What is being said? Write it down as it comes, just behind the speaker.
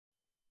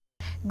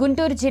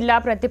గుంటూరు జిల్లా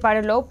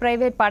ప్రతిపాడులో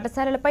ప్రైవేట్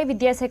పాఠశాలలపై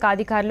విద్యాశాఖ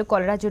అధికారులు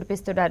కొరడా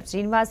జుడిపిస్తున్నారు.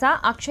 శ్రీనివాస,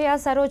 అక్షయ,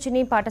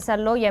 సరోజిని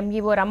పాఠశాలలో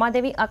ఎంఈఓ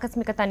రమాదేవి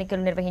ఆకస్మిక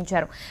తనిఖీలు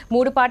నిర్వహించారు.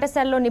 3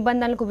 పాఠశాలల్లో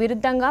నిబంధనలకు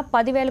విరుద్ధంగా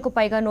 10,000కు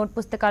పైగా నోట్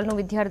పుస్తకాలను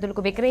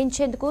విద్యార్థులకు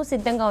విక్రయించేందుకు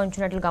సిద్ధంగా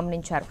ఉంచినట్లు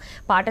గమనించారు.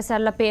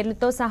 పాఠశాలల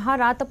పేర్లతో సహా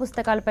రాత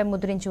పుస్తకాలపై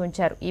ముద్రించి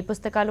ఉంచారు. ఈ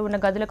పుస్తకాలు ఉన్న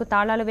గదులకు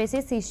తాళాలు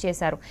వేసి సీజ్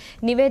చేశారు.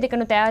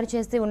 నివేదికను తయారు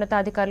చేసి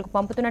ఉన్నతాధికారులకు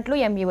పంపుతున్నట్లు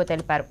ఎంఈఓ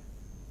తెలిపారు.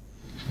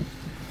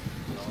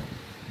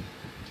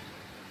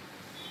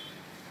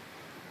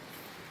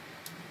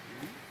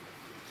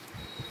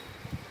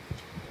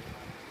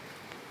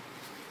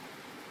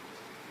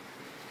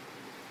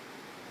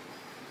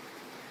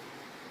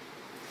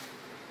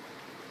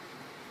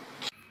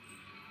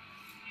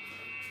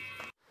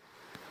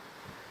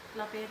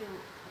 నా పేరు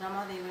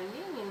రమాదేవి అండి.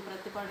 నేను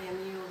ప్రతిపాడు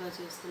ఎంఈఓగా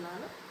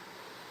చేస్తున్నాను.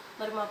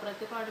 మరి మా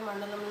ప్రతిపాడు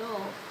మండలంలో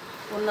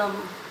ఉన్న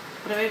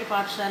ప్రైవేటు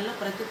పాఠశాలలో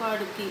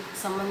ప్రతిపాడుకి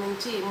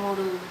సంబంధించి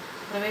 3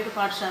 ప్రైవేటు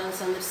పాఠశాలను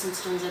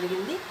సందర్శించడం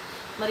జరిగింది.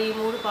 మరి ఈ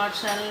 3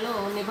 పాఠశాలల్లో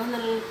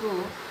నిబంధనలకు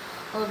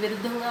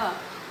విరుద్ధంగా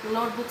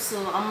నోట్బుక్స్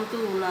అమ్ముతూ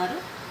ఉన్నారు.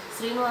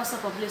 Srinivasa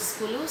public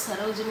school,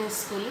 Sarojini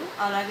school,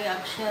 అలాగే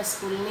అక్షయ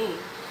స్కూల్ని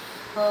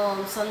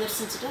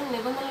సందర్శించడం,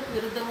 నిబంధనలకు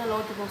విరుద్ధంగా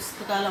నోటు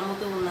పుస్తకాలు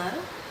అమ్ముతూ ఉన్నారు.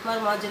 మరి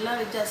మా జిల్లా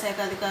విద్యాశాఖ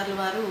అధికారులు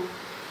వారు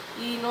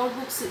ఈ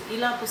నోట్బుక్స్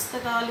ఇలా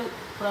పుస్తకాలు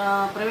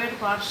ప్రైవేటు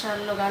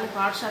పాఠశాలలో కానీ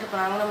పాఠశాల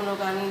ప్రాంగణంలో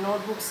కానీ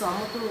నోట్బుక్స్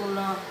అమ్ముతూ ఉన్న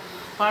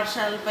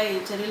పాఠశాలపై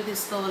చర్యలు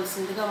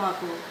తీసుకోవాల్సిందిగా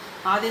మాకు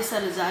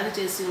ఆదేశాలు జారీ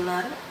చేసి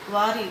ఉన్నారు.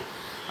 వారి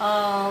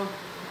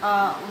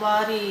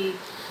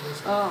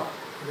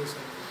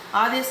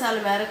ఆదేశాల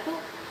మేరకు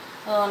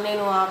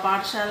నేను ఆ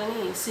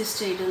పాఠశాలని సీజ్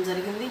చేయడం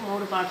జరిగింది.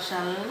 3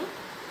 పాఠశాలని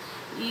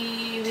ఈ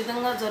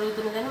విధంగా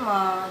జరుగుతున్నదని మా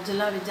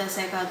జిల్లా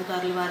విద్యాశాఖ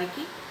అధికారుల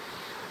వారికి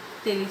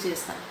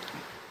తెలియజేస్తాను.